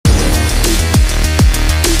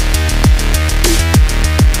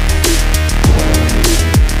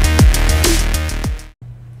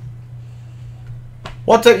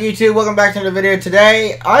What's up, YouTube? Welcome back to the video.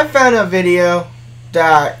 Today I found a video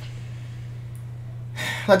that,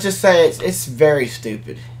 let's just say it's very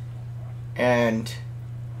stupid, and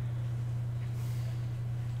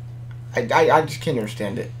I just can't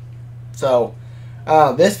understand it. So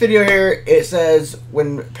this video here, it says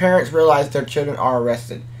when parents realize their children are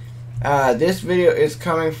arrested. This video is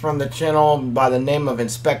coming from the channel by the name of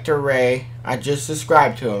Inspector Ray. I just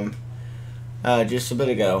subscribed to him just a bit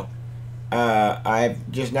ago. I've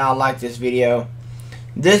just now liked this video.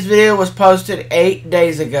 This video was posted 8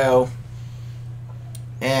 days ago,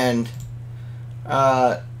 and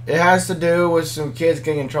it has to do with some kids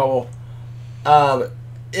getting in trouble.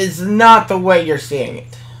 It's not the way you're seeing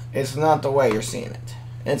it. It's not the way you're seeing it.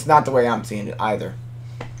 It's not the way I'm seeing it either.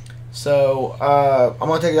 So I'm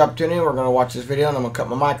gonna take the opportunity. We're gonna watch this video, and I'm gonna cut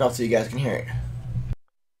my mic off so you guys can hear it.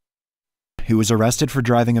 Who was arrested for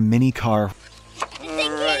driving a mini car.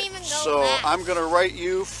 So I'm going to write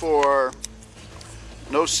you for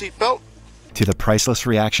no seatbelt. To the priceless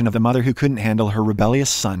reaction of the mother who couldn't handle her rebellious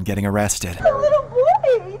son getting arrested. He's a little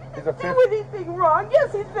boy. He didn't do anything wrong.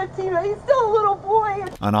 Yes, he's 15, but he's still a little boy.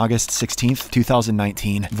 On August 16th,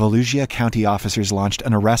 2019, Volusia County officers launched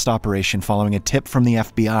an arrest operation following a tip from the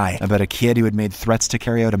FBI about a kid who had made threats to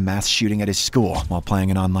carry out a mass shooting at his school while playing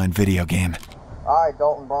an online video game. I,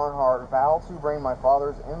 Dalton Barnhart, vow to bring my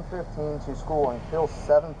father's M15 to school and kill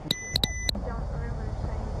 7 people.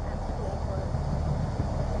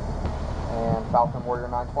 And Falcon Warrior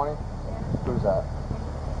 920? Who's that?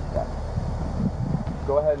 Yeah.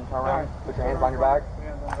 Go ahead and turn around. Put your hands behind your back.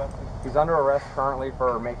 He's under arrest currently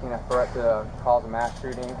for making a threat to cause a mass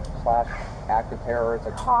shooting / act of terror. It's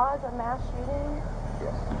a cause a mass shooting?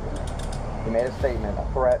 Yes. He made a statement, a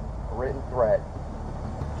threat, a written threat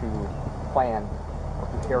to plan or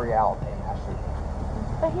to carry out a mass shooting.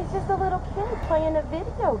 But he's just a little kid playing a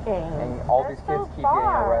video game. And all these kids keep getting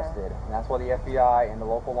arrested. And that's why the FBI and the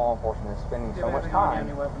local law enforcement is spending so much time.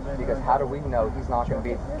 Because how do we know he's not going to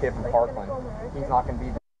be the kid from Parkland? He's not going to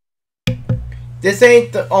be the... This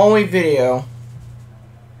ain't the only video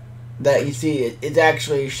that you see. It's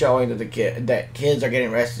actually showing that kids are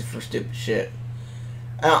getting arrested for stupid shit.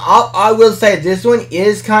 I will say this one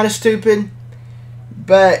is kind of stupid,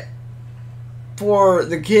 but for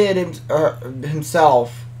the kid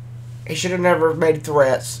himself, he should have never made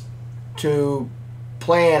threats to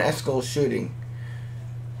plan a school shooting.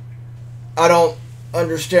 I don't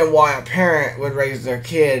understand why a parent would raise their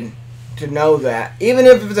kid to know that, even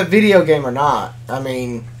if it's a video game or not. I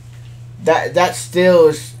mean, it's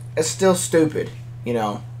still stupid, you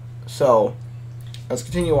know. So let's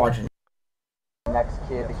continue watching. Next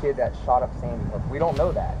kid, the kid that shot up Sandy Hook, we don't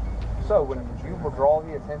know that. So when you draw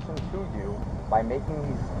the attention to you by making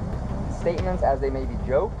these statements as they may be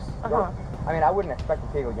jokes, I mean, I wouldn't expect the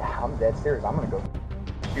kid to go, yeah, I'm dead serious, I'm going to go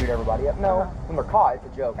shoot everybody up. No, when they're caught, it's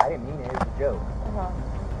a joke. I didn't mean it, it's a joke.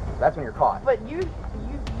 That's when you're caught. But these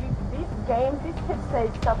games, these kids say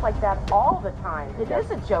stuff like that all the time. It is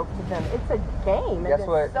a joke to them. It's a game. Guess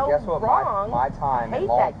what wrong. my time in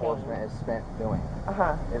law enforcement is spent doing?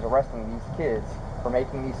 Is arresting these kids for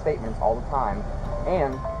making these statements all the time,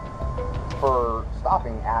 and for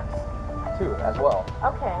stopping acts too, as well.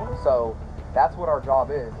 Okay. So that's what our job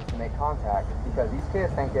is to make contact, because these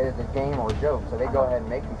kids think it is a game or a joke, so they go ahead and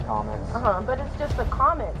make these comments. But it's just a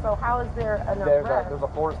comment, so how is there an arrest? There's a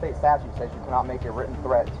Florida state statute that says you cannot make a written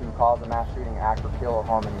threat to cause a mass shooting, act, or kill or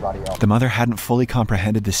harm anybody else. The mother hadn't fully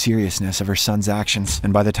comprehended the seriousness of her son's actions,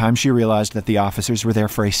 and by the time she realized that the officers were there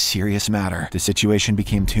for a serious matter, the situation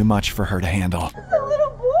became too much for her to handle. He's a little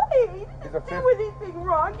boy. He didn't do anything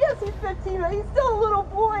wrong. Yes, he's 15, but he's still a little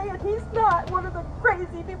boy, and he's not one of the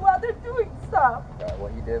crazy people out there doing stuff.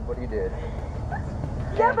 Well, he did what he did.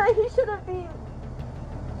 Yeah, but he shouldn't be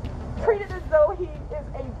treated as though he is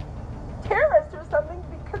a terrorist or something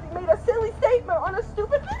because he made a silly statement on a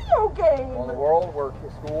stupid video game. Well, in the world where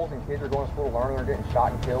schools and kids are going to school learning are getting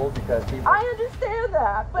shot and killed because people... I understand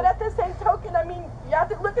that, but at the same token, I mean, you have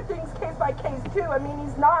to look at things case by case too. I mean,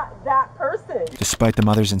 he's not that person. Despite the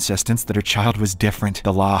mother's insistence that her child was different,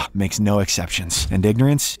 the law makes no exceptions, and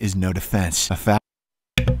ignorance is no defense. A fact.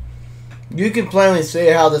 You can plainly see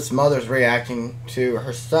how this mother's reacting to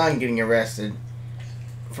her son getting arrested.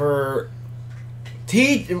 For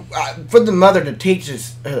the mother to teach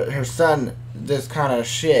her son this kind of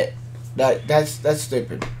shit, that's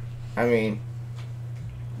stupid. I mean,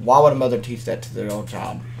 why would a mother teach that to their own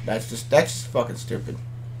child? That's just fucking stupid.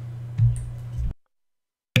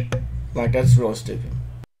 Like, that's really stupid.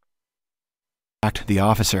 The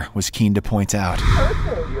officer was keen to point out.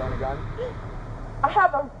 I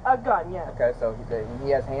have a A gun, yes. Okay, so he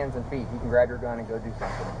has hands and feet. He can grab your gun and go do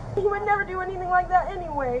something. He would never do anything like that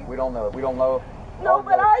anyway. We don't know. We don't know. No,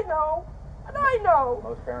 but I know. And I know.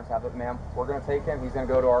 Most parents have it, ma'am. We're going to take him. He's going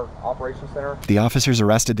to go to our operations center. The officers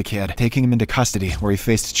arrested the kid, taking him into custody, where he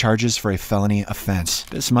faced charges for a felony offense.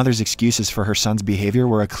 This mother's excuses for her son's behavior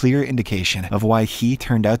were a clear indication of why he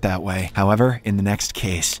turned out that way. However, in the next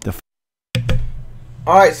case,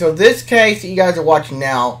 Alright, so this case that you guys are watching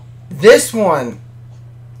now, this one,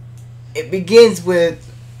 it begins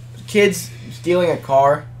with kids stealing a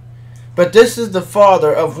car. But this is the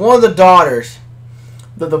father of one of the daughters,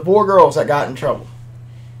 the 4 girls that got in trouble.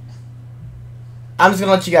 I'm just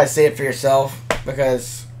gonna let you guys see it for yourself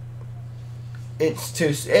because it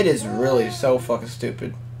is really so fucking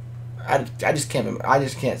stupid. I just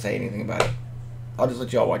can't say anything about it. I'll just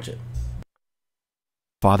let y'all watch it.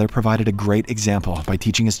 father provided a great example by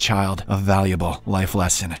teaching his child a valuable life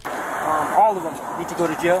lesson. All of them need to go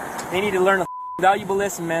to jail. They need to learn a valuable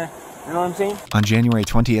lesson, man. You know what I'm saying? On January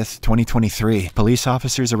 20th, 2023, police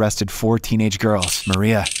officers arrested 4 teenage girls,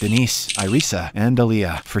 Maria, Denise, Irisa, and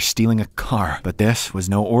Aaliyah, for stealing a car. But this was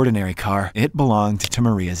no ordinary car. It belonged to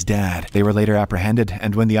Maria's dad. They were later apprehended,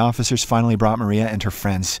 and when the officers finally brought Maria and her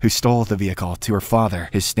friends who stole the vehicle to her father,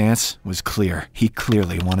 his stance was clear. He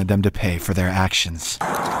clearly wanted them to pay for their actions.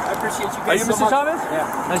 I appreciate you guys. Are you so Mr. much. Chavez?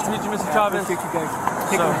 Yeah. Nice to meet you, Mr. Chavez. I appreciate you guys.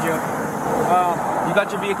 Take So- me to jail. You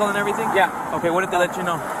got your vehicle and everything? Yeah. Okay, what did they let you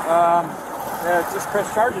know? Just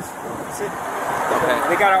press charges. That's it. Okay.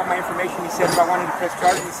 They got all my information. He said if I wanted to press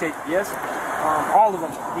charges, he said yes. All of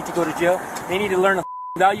them need to go to jail. They need to learn a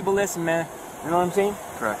valuable lesson, man. You know what I'm saying?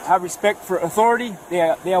 Correct. Have respect for authority.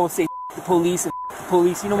 They always say the police and the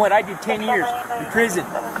police. You know what? I did 10 years in prison.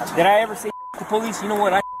 Did I ever say the police? You know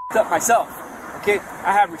what? I up myself. Okay?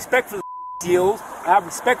 I have respect for the CEOs. I have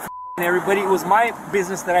respect for everybody. It was my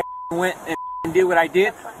business that I went and did what I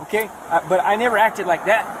did. Okay? But I never acted like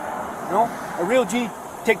that. You know? A real G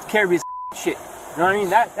takes care of his shit. You know what I mean?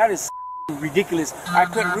 That is ridiculous. I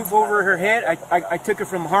put a roof over her head. I took her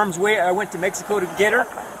from harm's way. I went to Mexico to get her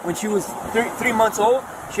when she was 3 months old.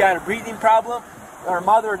 She had a breathing problem. Her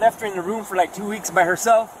mother left her in the room for like 2 weeks by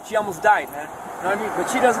herself. She almost died, man. You know what I mean? But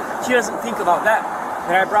she doesn't think about that.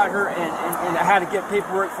 And I brought her and I had to get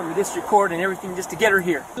paperwork from the district court and everything just to get her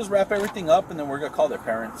here. Just wrap everything up and then we're gonna call their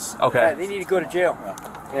parents. Okay. Yeah, they need to go to jail.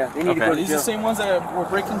 Yeah, they need to go Are to these jail. the same ones that were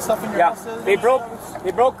breaking stuff in your Yeah, house? they broke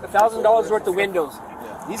 $1,000 worth of windows.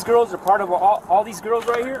 These girls are part of all these girls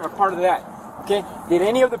right here are part of that. Okay? Did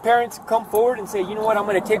any of the parents come forward and say, you know what, I'm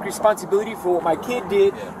going to take responsibility for what my kid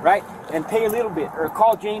did, right? And pay a little bit, or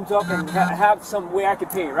call James up and have some way I could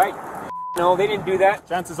pay, right? No, they didn't do that.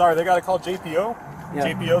 Chances are they got to call JPO. Yeah.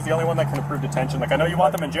 JPO is the only one that can approve detention. Like, I know you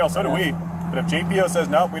want them in jail, so do we. But if JPO says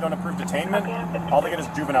no, we don't approve detainment, all they get is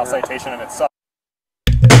juvenile citation, and it sucks.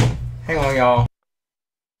 Hang on, y'all.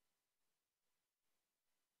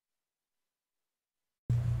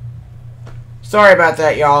 Sorry about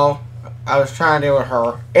that, y'all. I was trying to deal with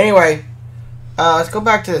her. Anyway, let's go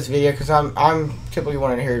back to this video because I'm typically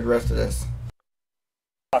wanting to hear the rest of this.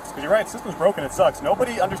 Because you're right, the system's broken, it sucks.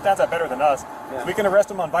 Nobody understands that better than us. Yeah. We can arrest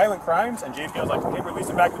them on violent crimes, and JPO's like, hey, release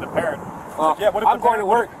them back to the parent. Well, Yeah, what if I'm the going parent, to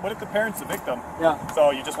work. What if the parent's the victim? Yeah.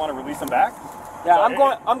 So you just want to release them back? Yeah, So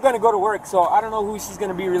I'm going to go to work, so I don't know who she's going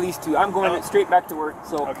to be released to. I'm going straight back to work,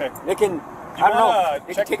 so Okay. they can, You I don't know, wanna they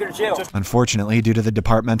can check- take her to jail. Unfortunately, due to the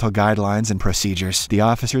departmental guidelines and procedures, the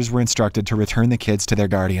officers were instructed to return the kids to their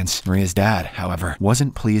guardians. Maria's dad, however,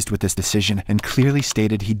 wasn't pleased with this decision and clearly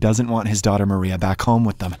stated he doesn't want his daughter Maria back home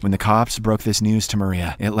with them. When the cops broke this news to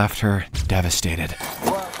Maria, it left her devastated.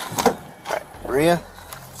 Maria,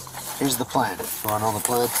 here's the plan. You want to know the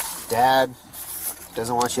plan? Dad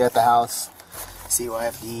doesn't want you at the house.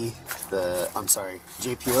 CYFD,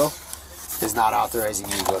 JPO, is not authorizing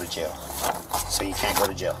you to go to jail. So you can't go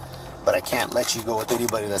to jail. But I can't let you go with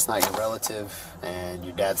anybody that's not your relative, and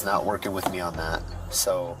your dad's not working with me on that.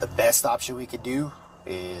 So the best option we could do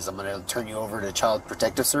is I'm going to turn you over to Child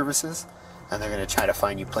Protective Services, and they're going to try to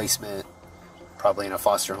find you placement, probably in a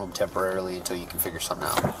foster home temporarily until you can figure something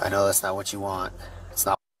out. I know that's not what you want. It's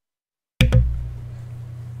not.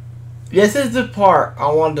 This is the part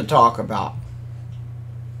I wanted to talk about.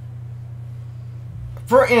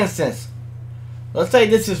 For instance, let's say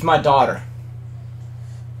this is my daughter.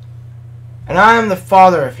 And I am the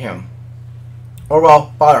father of him. Or,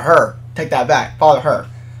 well, father her. Take that back. Father her.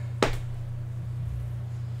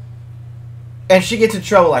 And she gets in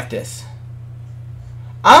trouble like this.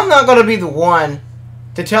 I'm not going to be the one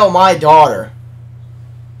to tell my daughter,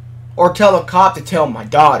 or tell a cop to tell my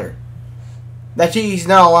daughter, that she's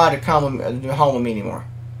not allowed to come home with me anymore.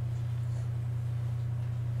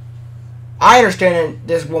 I understand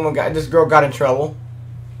this girl got in trouble.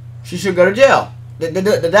 She should go to jail.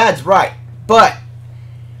 The dad's right. But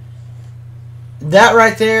that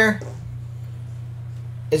right there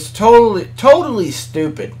is totally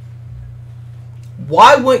stupid.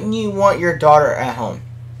 Why wouldn't you want your daughter at home?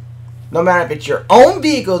 No matter if it's your own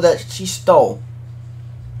vehicle that she stole.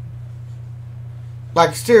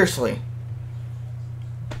 Like, seriously.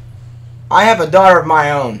 I have a daughter of my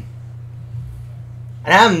own.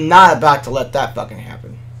 And I'm not about to let that fucking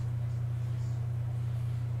happen.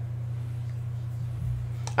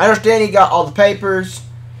 I understand he got all the papers,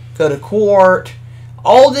 go to court,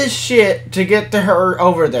 all this shit to get to her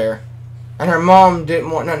over there. And her mom didn't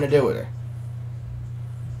want nothing to do with her.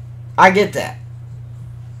 I get that.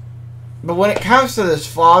 But when it comes to this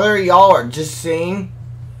father, y'all are just seeing...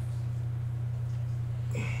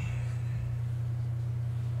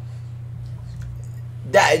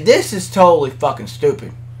 This is totally fucking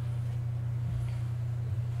stupid.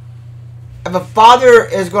 If a father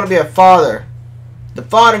is going to be a father, the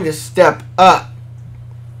father needs to step up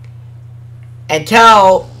and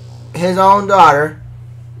tell his own daughter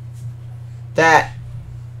that,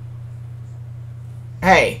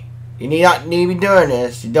 hey, you not need to be doing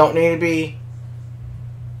this. You don't need to be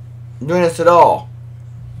doing this at all.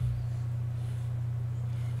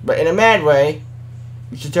 But in a mad way,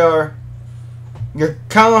 you should tell her, you're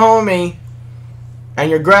coming home with me, and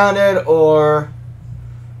you're grounded, or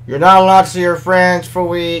you're not allowed to see your friends for a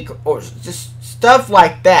week, or just stuff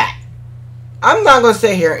like that. I'm not going to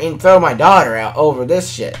sit here and throw my daughter out over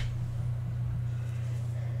this shit.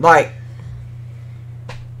 Like,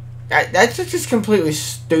 that's just completely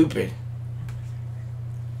stupid.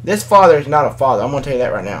 This father is not a father. I'm going to tell you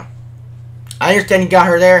that right now. I understand he got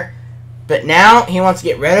her there, but now he wants to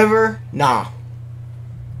get rid of her? Nah.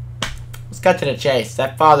 Let's cut to the chase.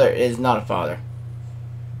 That father is not a father.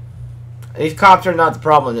 These cops are not the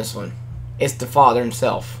problem in this one. It's the father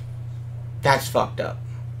himself. That's fucked up.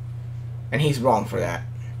 And he's wrong for that.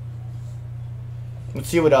 Let's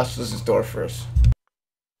see what else is in store for us.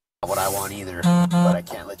 Not what I want either, but I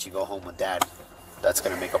can't let you go home with Dad. That's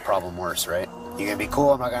going to make a problem worse, right? You're going to be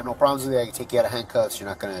cool. I'm not going to have no problems with you. I can take you out of handcuffs. You're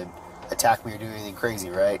not going to attack me or do anything crazy,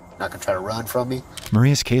 right? Not going to try to run from me.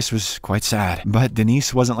 Maria's case was quite sad, but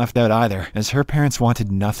Denise wasn't left out either, as her parents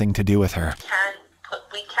wanted nothing to do with her.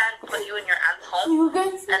 We can put you in your aunt's home. You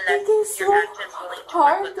guys and then think it's so your aunt is willing to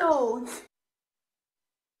hard work with though.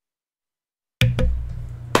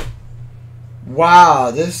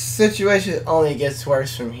 Wow, this situation only gets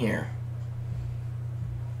worse from here.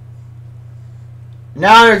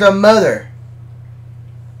 Now there's a mother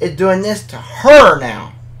is doing this to her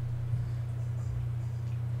now.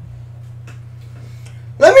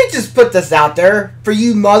 Let me just put this out there for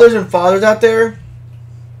you mothers and fathers out there.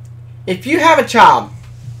 If you have a child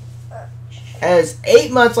as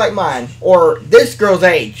 8 months like mine, or this girl's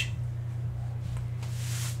age,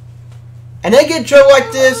 and they get in trouble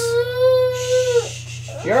like this,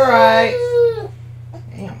 you're alright.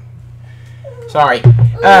 Damn. Sorry.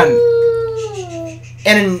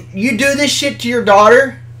 And you do this shit to your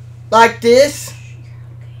daughter like this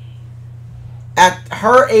at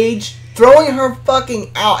her age, throwing her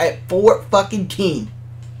fucking out at 14.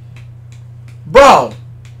 Bro,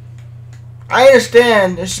 I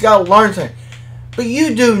understand that she's gotta learn something, but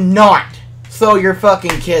you do not throw your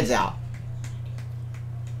fucking kids out.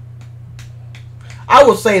 I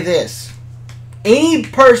will say this. Any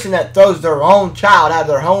person that throws their own child out of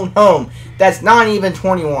their own home that's not even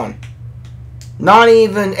 21, not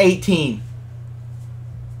even 18,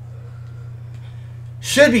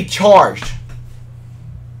 should be charged.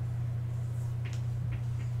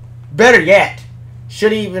 Better yet,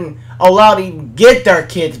 should even allow to even get their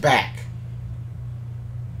kids back.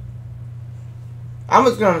 I'm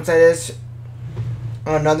just going to say this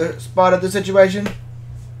on another spot of the situation.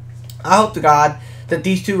 I hope to God that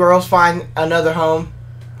these two girls find another home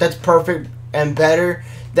that's perfect and better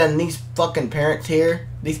than these fucking parents here.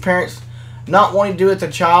 These parents not wanting to do it with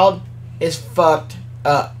a child is fucked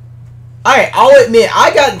up. Alright, I'll admit,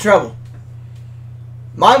 I got in trouble.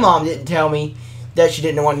 My mom didn't tell me that she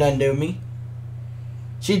didn't want nothing to do with me.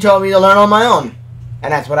 She told me to learn on my own.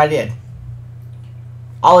 And that's what I did.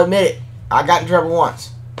 I'll admit it. I got in trouble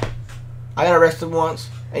once. I got arrested once.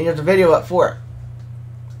 And there's a video up for it.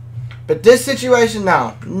 But this situation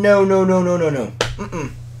now. No.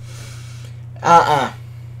 I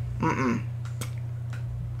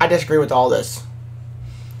disagree with all this.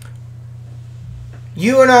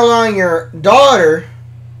 You are not allowing your daughter,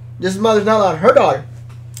 this mother's not allowing her daughter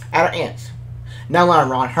at her aunt's. Not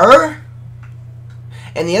allowing around her,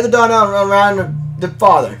 and the other daughter not around the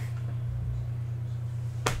father.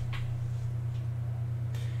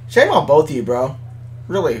 Shame on both of you, bro.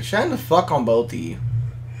 Really, shame the fuck on both of you.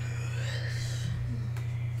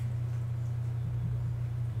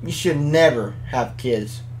 You should never have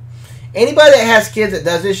kids. Anybody that has kids that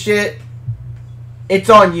does this shit, it's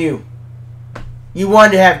on you. You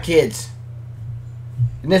wanted to have kids.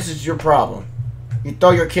 And this is your problem. You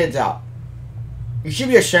throw your kids out. You should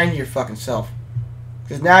be ashamed of your fucking self.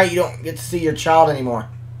 Because now you don't get to see your child anymore.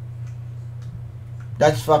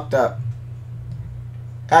 That's fucked up.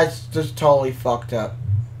 That's just totally fucked up.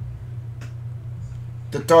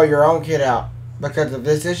 To throw your own kid out because of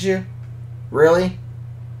this issue? Really?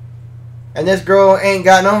 And this girl ain't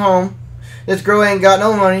got no home. This girl ain't got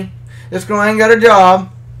no money. This girl ain't got a job.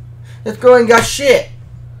 This girl ain't got shit.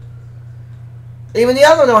 Even the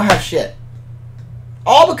other one don't have shit.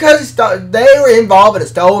 All because they were involved in a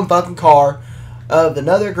stolen fucking car of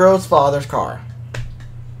another girl's father's car.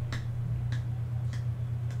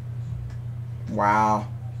 Wow.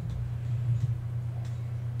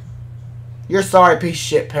 You're sorry piece of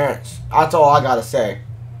shit parents. That's all I gotta say.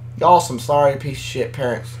 Y'all some sorry piece of shit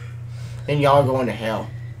parents. And y'all going to hell.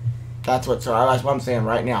 That's what I'm saying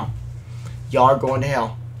right now. Y'all are going to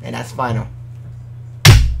hell. And that's final.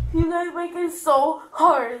 You guys make it so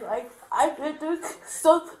hard. Like, I've been through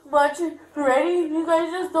so much already. You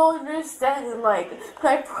guys just don't understand. Like,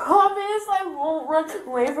 I promise I won't run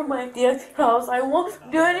away from my dad's house. I won't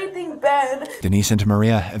do anything bad. Denise and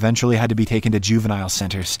Maria eventually had to be taken to juvenile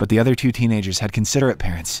centers, but the other two teenagers had considerate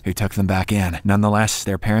parents who took them back in. Nonetheless,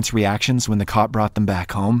 their parents' reactions when the cop brought them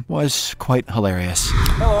back home was quite hilarious.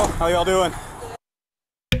 Hello, how y'all doing?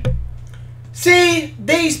 See,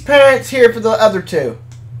 these parents here for the other two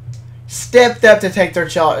stepped up to take their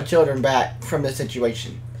children back from this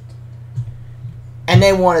situation. And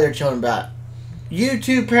they wanted their children back. You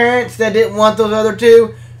two parents that didn't want those other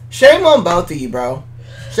two, shame on both of you, bro.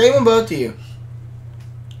 Shame on both of you.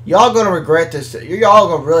 Y'all gonna regret this.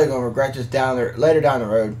 Y'all really gonna regret this later down the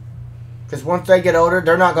road. Because once they get older,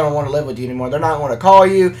 they're not gonna want to live with you anymore. They're not gonna call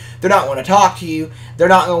you. They're not gonna talk to you. They're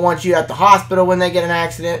not gonna want you at the hospital when they get an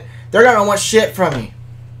accident. They're not gonna want shit from you.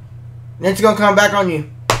 And it's gonna come back on you.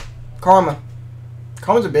 Karma.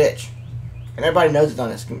 Karma's a bitch. And everybody knows it on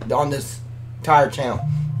this entire channel.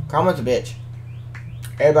 Karma's a bitch.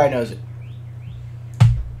 Everybody knows it.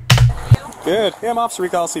 Good. Yeah, I'm Officer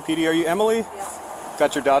Recall CPD. Are you Emily? Yeah.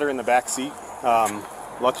 Got your daughter in the back seat.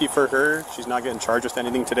 Lucky for her, she's not getting charged with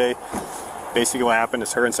anything today. Basically what happened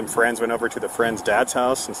is her and some friends went over to the friend's dad's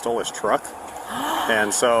house and stole his truck.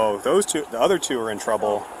 And so the other two are in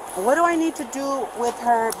trouble. What do I need to do with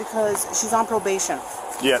her because she's on probation?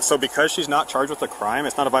 Yeah, so because she's not charged with a crime,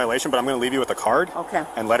 it's not a violation, but I'm going to leave you with a card. Okay.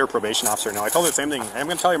 And let her probation officer know. I told her the same thing. I'm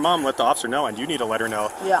going to tell your mom, let the officer know, and you need to let her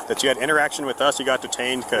know that you had interaction with us, you got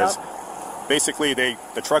detained, because basically the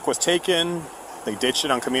truck was taken, they ditched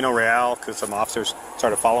it on Camino Real because some officers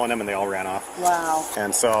started following them and they all ran off. Wow.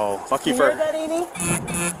 And so, lucky you for... hear that,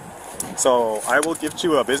 Amy? So, I will give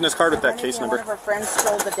you a business card with that case number. One of her friends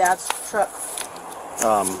stole the dad's truck.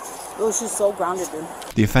 Oh, she's so grounded, dude.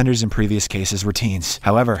 The offenders in previous cases were teens.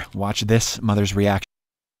 However, watch this mother's reaction.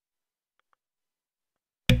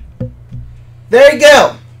 There you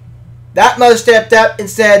go. That mother stepped up and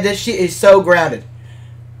said that she is so grounded.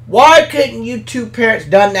 Why couldn't you two parents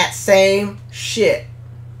done that same shit?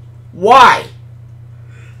 Why?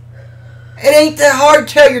 It ain't that hard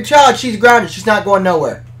to tell your child she's grounded. She's not going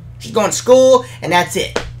nowhere. She's going to school, and that's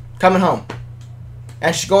it. Coming home.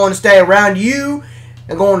 And she's going to stay around you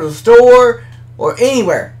and going to the store or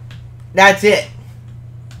anywhere. That's it.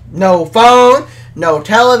 No phone, no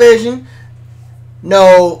television,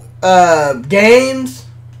 no games,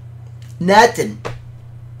 nothing.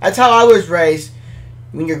 That's how I was raised.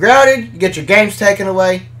 When you're grounded, you get your games taken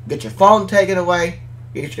away, you get your phone taken away,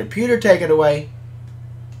 you get your computer taken away,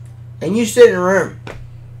 and you sit in a room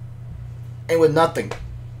and with nothing.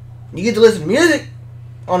 You get to listen to music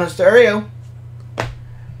on a stereo,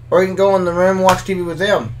 or you can go in the room and watch TV with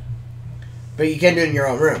them. But you can't do it in your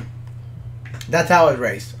own room. That's how I was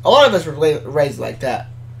raised. A lot of us were raised like that.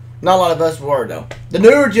 Not a lot of us were, though. The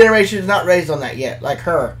newer generation is not raised on that yet, like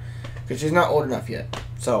her, because she's not old enough yet.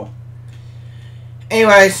 So,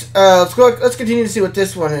 anyways, let's continue to see what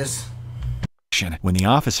this one is. When the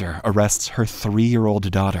officer arrests her 3-year-old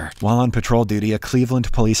daughter. While on patrol duty, a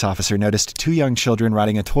Cleveland police officer noticed 2 young children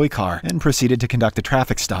riding a toy car and proceeded to conduct a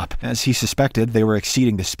traffic stop, as he suspected they were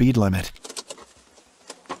exceeding the speed limit.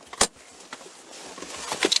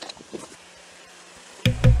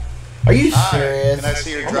 Are you serious? Can I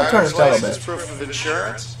see your driver's license, proof of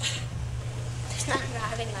insurance? There's not a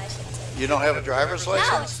driving license. You don't have a driver's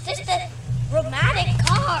license? No, it's just a romantic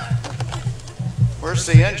car. Where's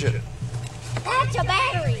the engine? That's your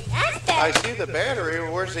battery. That's I battery. see the battery.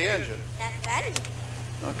 Where's the engine? That's battery.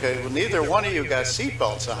 Okay, well, neither one of you got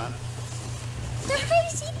seatbelts on. They're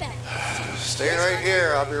fake seatbelts. Stay right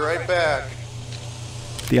here. I'll be right back.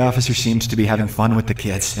 The officer seemed to be having fun with the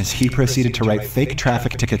kids as he proceeded to write fake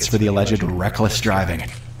traffic tickets for the alleged reckless driving. I'm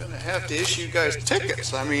gonna have to issue you guys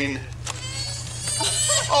tickets. I mean,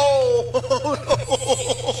 oh no!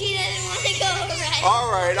 She doesn't want to go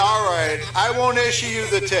right. All right. I won't issue you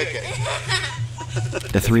the ticket.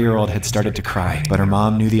 The 3-year-old had started to cry, but her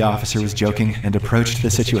mom knew the officer was joking and approached the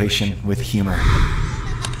situation with humor.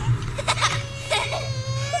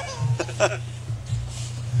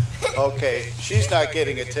 Okay, she's not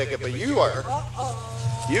getting a ticket, but you are.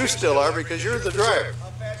 You still are because you're the driver.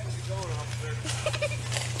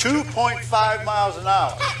 2.5 miles an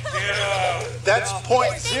hour. That's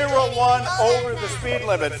 0.01 over the speed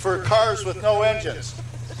limit for cars with no engines.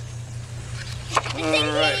 All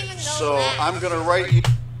right, so I'm gonna write you.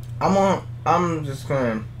 I'm just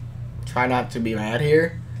gonna try not to be mad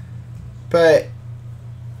here, but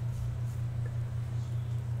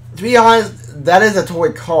to be honest, that is a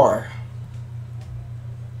toy car,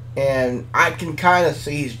 and I can kind of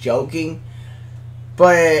see he's joking,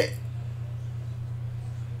 but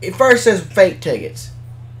it first says fake tickets,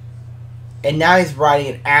 and now he's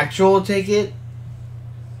writing an actual ticket.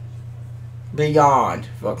 Beyond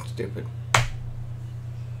fucking stupid.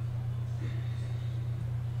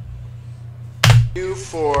 You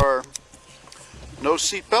for no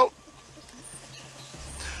seatbelt.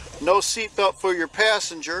 No seatbelt for your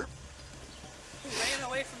passenger. Ran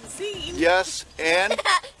away from the scene. Yes, and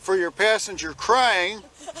for your passenger crying.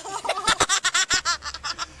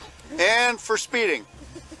 And for speeding.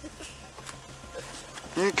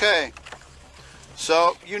 Okay.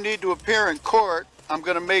 So you need to appear in court. I'm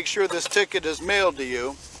going to make sure this ticket is mailed to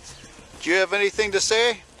you. Do you have anything to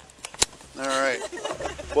say? All right.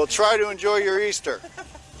 Well, try to enjoy your Easter.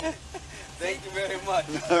 Thank you very much.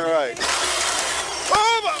 All right.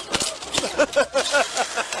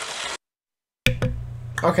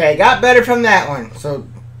 Okay, got better from that one. So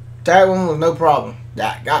that one was no problem.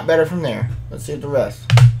 That got better from there. Let's see the rest.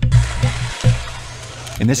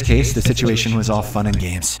 In this case, the situation was all fun and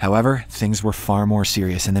games. However, things were far more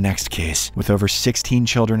serious in the next case, with over 16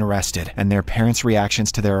 children arrested, and their parents'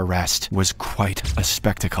 reactions to their arrest was quite a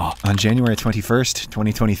spectacle. On January 21st,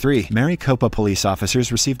 2023, Maricopa police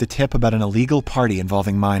officers received a tip about an illegal party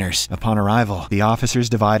involving minors. Upon arrival, the officers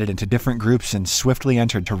divided into different groups and swiftly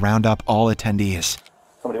entered to round up all attendees.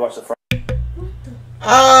 Somebody watch the front.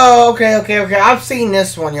 Oh, okay. I've seen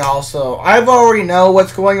this one, y'all, so I've already know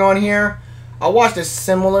what's going on here. I watched a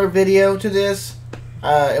similar video to this.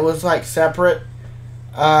 It was like separate.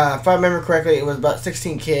 If I remember correctly, it was about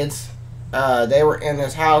 16 kids. They were in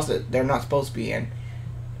this house that they're not supposed to be in.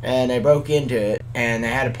 And they broke into it, and they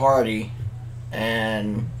had a party,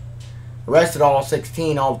 and arrested all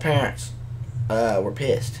 16. All the parents were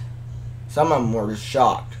pissed. Some of them were just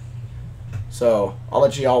shocked. So, I'll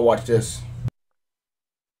let you all watch this.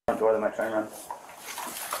 Front door, they might try and run.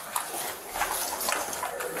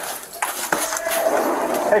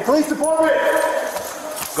 Hey, police department!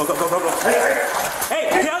 Go. Hey,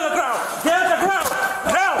 get on the ground! Get on the ground!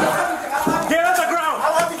 Now! Get on the ground!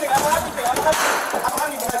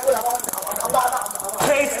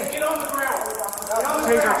 Taser! Get on the ground!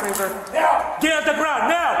 Taser! Now! Get on the ground,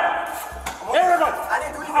 now! Everybody! I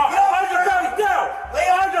didn't do anything. On your belly, down! Lay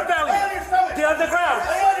on your belly! Lay on your stomach! Get on the ground!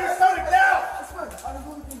 Lay on your stomach, now!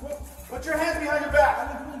 Put your hands behind your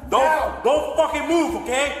back! Don't fucking move,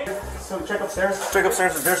 okay? So check upstairs. Check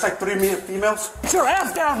upstairs. There's like 3 females. Put your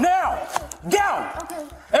ass down now! Down! Okay.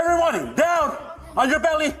 Everybody, down! On your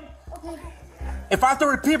belly! Okay. If I have to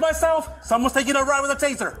repeat myself, someone's taking a ride with a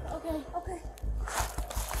taser. Okay.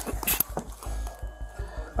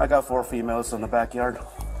 I got 4 females in the backyard.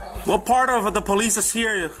 What part of the police is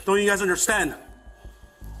here? Don't you guys understand?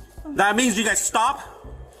 That means you guys stop,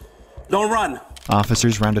 don't run.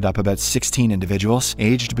 Officers rounded up about 16 individuals,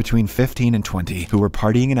 aged between 15 and 20, who were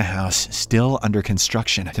partying in a house still under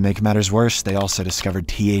construction. To make matters worse, they also discovered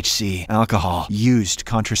THC, alcohol, used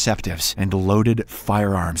contraceptives, and loaded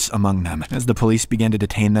firearms among them. As the police began to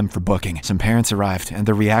detain them for booking, some parents arrived, and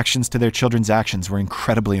their reactions to their children's actions were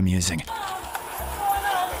incredibly amusing.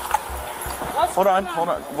 Hold on.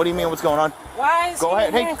 What do you mean what's going on? Why is Go he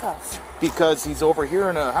ahead. in handcuffs? Because he's over here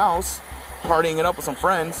in a house, partying it up with some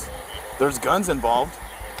friends. There's guns involved.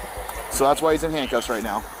 So that's why he's in handcuffs right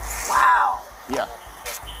now. Wow. Yeah.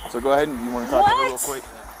 So go ahead and you want to talk to him real quick?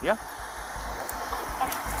 Yeah.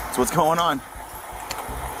 So what's going on?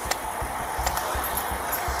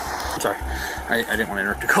 Sorry. I didn't want to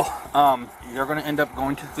interrupt your call. You're going to end up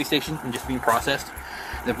going to the police station and just being processed.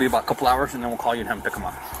 It'll be about a couple hours, and then we'll call you and have them pick them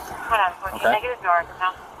up. Okay?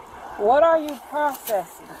 What are you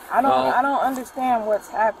processing? I don't understand what's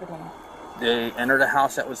happening. They entered a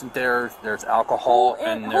house that wasn't theirs. There's alcohol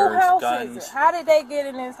and there's guns. Is it? How did they get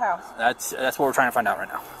in this house? That's what we're trying to find out right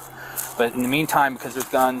now. But in the meantime, because there's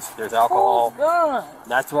guns, there's alcohol. Who's guns?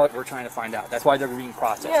 That's what we're trying to find out. That's why they're being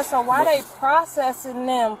processed. Yeah, so why they processing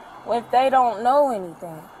them if they don't know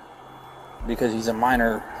anything? Because he's a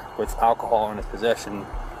minor with alcohol in his possession.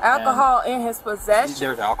 Alcohol in his possession?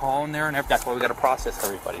 There's alcohol in there, and that's why we got to process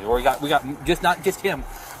everybody. We got just not just him.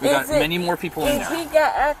 We got many more people in there. He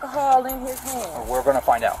got alcohol in his hand? We're going to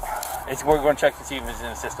find out. We're going to check to see if it's in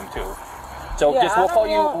the system too. So yeah, we'll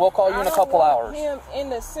call you in a couple hours. Him in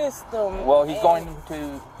the system. Well, he's going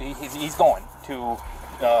to the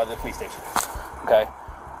police station. Okay.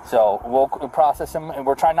 So we'll process him, and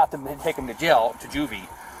we're trying not to take him to jail, to juvie.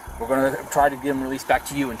 We're going to try to get him released back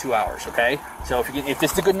to you in 2 hours, okay? So if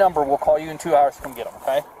this is a good number, we'll call you in 2 hours to come get him,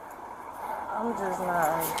 okay? I'm just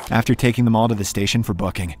not. After taking them all to the station for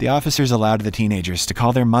booking, the officers allowed the teenagers to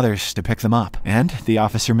call their mothers to pick them up. And the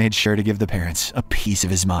officer made sure to give the parents a piece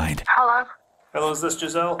of his mind. Hello? Hello, is this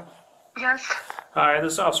Giselle? Yes. Hi,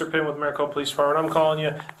 this is Officer Pim with Maricopa Police Department. I'm calling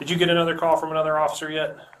you. Did you get another call from another officer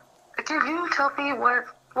yet? Did you tell me what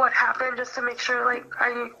happened just to make sure, like,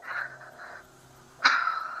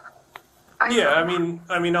 Yeah, I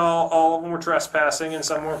mean, all of them were trespassing, and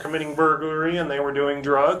some were committing burglary, and they were doing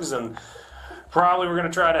drugs, and probably we're going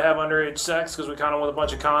to try to have underage sex because we caught them with a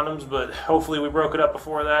bunch of condoms, but hopefully we broke it up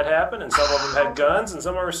before that happened, and some of them had guns, and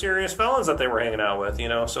some were serious felons that they were hanging out with, you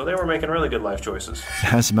know, so they were making really good life choices.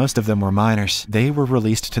 As most of them were minors, they were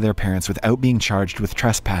released to their parents without being charged with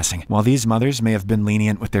trespassing. While these mothers may have been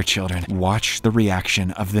lenient with their children, watch the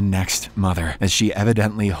reaction of the next mother as she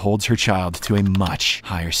evidently holds her child to a much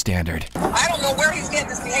higher standard. I don't know where he's getting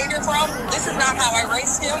this behavior from. This is not how I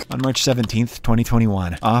raised him. On March 17th,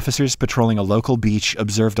 2021, officers patrolling a local beach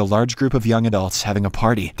observed a large group of young adults having a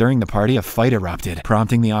party. During the party, a fight erupted,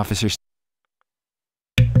 prompting the officers.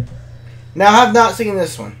 Now, I have not seen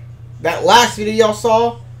this one. That last video y'all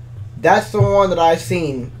saw, that's the one that I've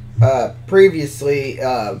seen previously,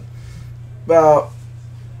 about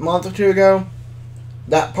a month or two ago.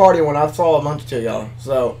 That party one I saw a month or two ago.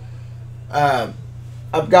 So,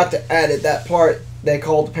 I've got to edit that part. They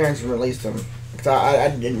called the parents and released them. Because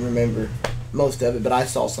I didn't remember most of it, but I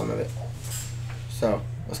saw some of it. So,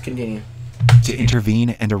 let's continue. To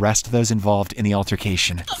intervene and arrest those involved in the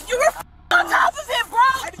altercation. You were on top of him, bro!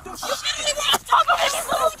 You shouldn't even on top of him!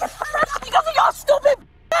 Because of y'all stupid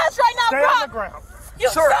ass right now, Stay bro! on the ground.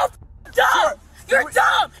 You're Sir. so dumb! Sir. You're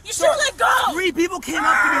dumb! You should let go! 3 people came up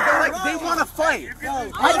to me. They're like, they want to fight.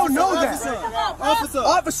 I don't know that.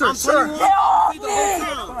 Officer, sir. Get off me!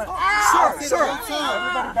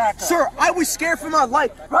 Sir, I was scared for my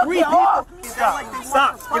life. 3 Get people.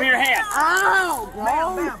 Stop. Give me your hand. Ow,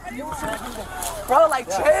 bro! Bro, like,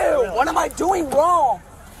 chill. What am I doing wrong?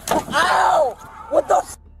 Ow! What the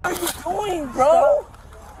f are you doing, bro?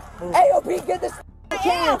 AOP, get this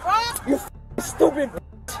can. You stupid.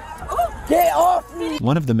 Get off me!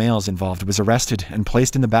 One of the males involved was arrested and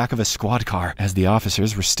placed in the back of a squad car. As the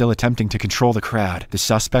officers were still attempting to control the crowd, the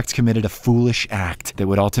suspect committed a foolish act that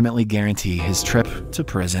would ultimately guarantee his trip to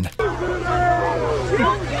prison.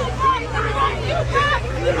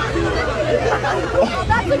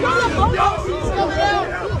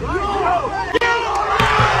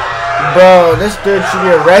 Bro, this dude should be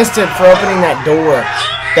arrested for opening that door.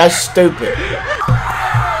 That's stupid.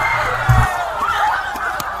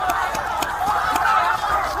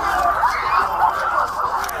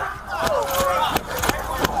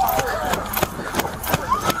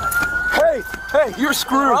 Hey, you're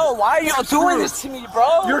screwed. Bro, why are y'all doing this to me,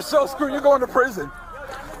 bro? You're so screwed. You're going to prison.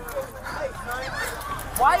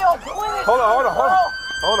 Why y'all doing this? Hold on.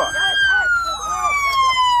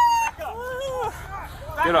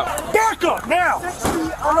 Get up. Back up now!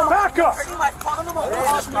 Back up!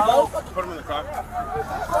 Put him in the car.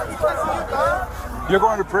 You're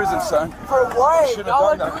going to prison, son. For what? You shouldn't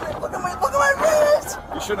have done that. Look at my wrist!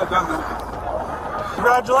 You shouldn't have done that.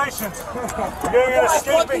 Congratulations. You're getting an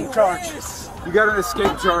escaping charge. You got an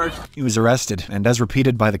escape charge. He was arrested, and as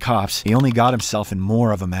repeated by the cops, he only got himself in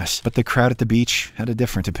more of a mess. But the crowd at the beach had a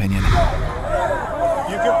different opinion. You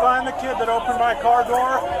can find the kid that opened my car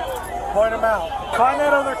door, point him out. Find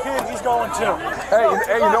that other kid, he's going too. Hey,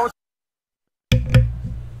 you know what?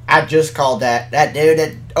 I just called that. That dude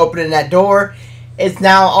that opening that door is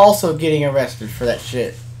now also getting arrested for that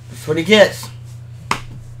shit. That's what he gets.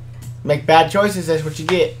 Make bad choices, that's what you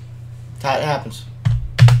get. That's how it happens.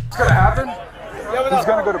 What's gonna happen He's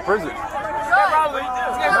gonna go to prison.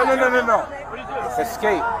 No.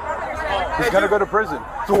 Escape. He's gonna go to prison.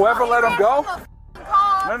 So whoever let him go,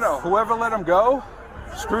 whoever let him go,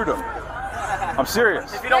 screwed him. I'm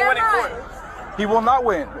serious. If you don't win in court. He will not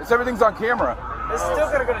win. Everything's on camera. It's still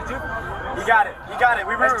gonna go to juvie. You got it.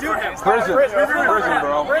 We root for him. Prison,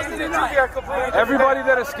 bro. Prison and juvie are completely different. Everybody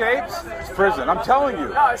that escapes is prison. I'm telling you.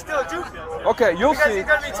 No, it's still a juvie. Okay, you'll see. He's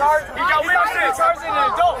gonna be charged. He got witnesses. Charged in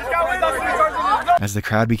an adult. He got witnesses. Charged in an adult. As the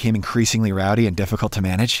crowd became increasingly rowdy and difficult to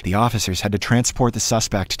manage, the officers had to transport the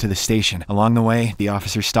suspect to the station. Along the way, the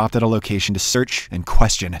officers stopped at a location to search and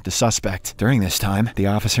question the suspect. During this time, the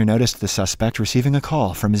officer noticed the suspect receiving a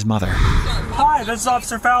call from his mother. Hi, this is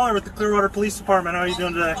Officer Fowler with the Clearwater Police Department. How are you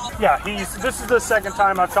doing today? Yeah, this is the second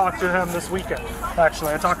time I've talked to him this weekend.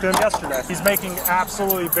 Actually, I talked to him yesterday. He's making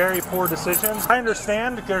absolutely very poor decisions. I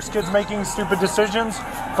understand there's kids making stupid decisions,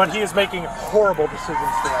 but he is making horrible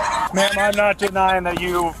decisions today. Ma'am, I'm not denying that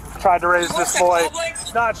you tried to raise this boy.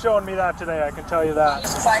 Not showing me that today, I can tell you that.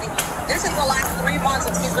 This is the last 3 months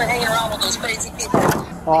that he's been hanging around with those crazy people.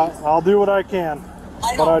 I'll do what I can,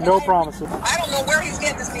 but I no promises. I don't know where he's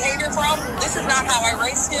getting this behavior from. This is not how I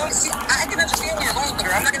raised him. See, I can understand where you're going with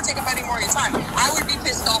her. I'm not going to take up any more of your time. I would be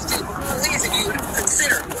pissed off too. Please, if you would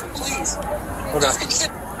consider, please. Just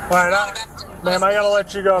consider. All right, ma'am, I gotta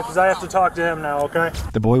let you go because I have to talk to him now, okay?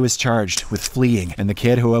 The boy was charged with fleeing, and the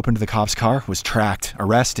kid who opened the cop's car was tracked,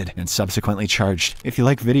 arrested, and subsequently charged. If you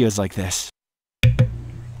like videos like this.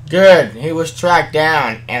 Good. He was tracked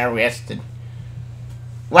down and arrested.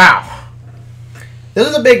 Wow. This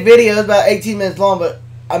is a big video. It's about 18 minutes long, but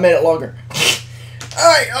I made it longer.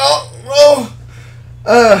 Alright,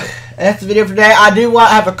 that's the video for today. I do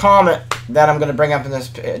have a comment that I'm going to bring up in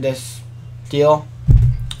this deal.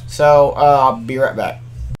 So, I'll be right back.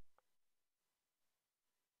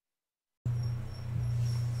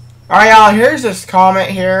 Alright, y'all, here's this comment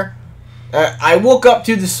here. I woke up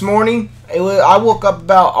to this morning. I woke up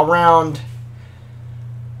around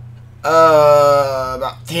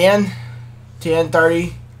about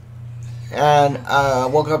 10:30, and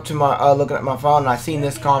woke up to my looking at my phone, and I seen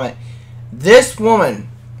this comment. This woman,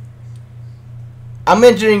 I'm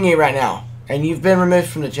mentioning you right now, and you've been removed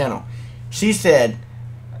from the channel. She said,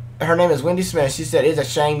 her name is Wendy Smith. She said, "It's a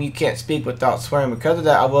shame you can't speak without swearing. Because of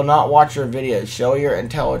that, I will not watch your videos. Show your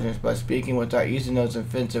intelligence by speaking without using those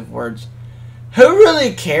offensive words." Who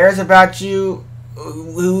really cares about you?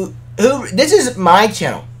 Who? This is my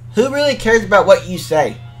channel. Who really cares about what you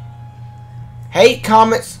say? Hate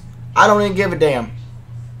comments, I don't even give a damn.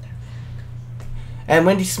 And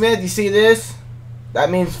Wendy Smith, you see this? That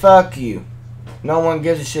means fuck you. No one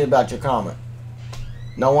gives a shit about your comment.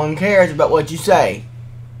 No one cares about what you say.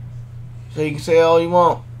 So you can say all you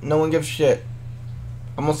want. No one gives a shit.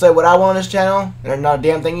 I'm gonna say what I want on this channel, and there's not a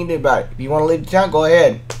damn thing you can do about it. If you want to leave the channel, go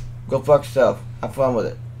ahead. Go fuck yourself. Have fun with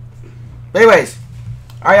it. But anyways,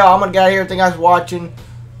 alright y'all, I'm gonna get out of here. Thank you guys for watching.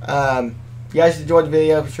 If you guys enjoyed the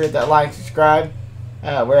video, be sure to hit that like and subscribe.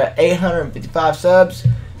 We're at 855 subs.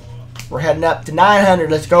 We're heading up to 900.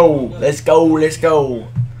 Let's go. Let's go. Let's go.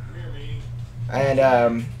 And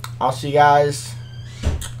I'll see you guys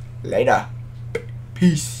later.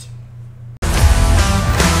 Peace.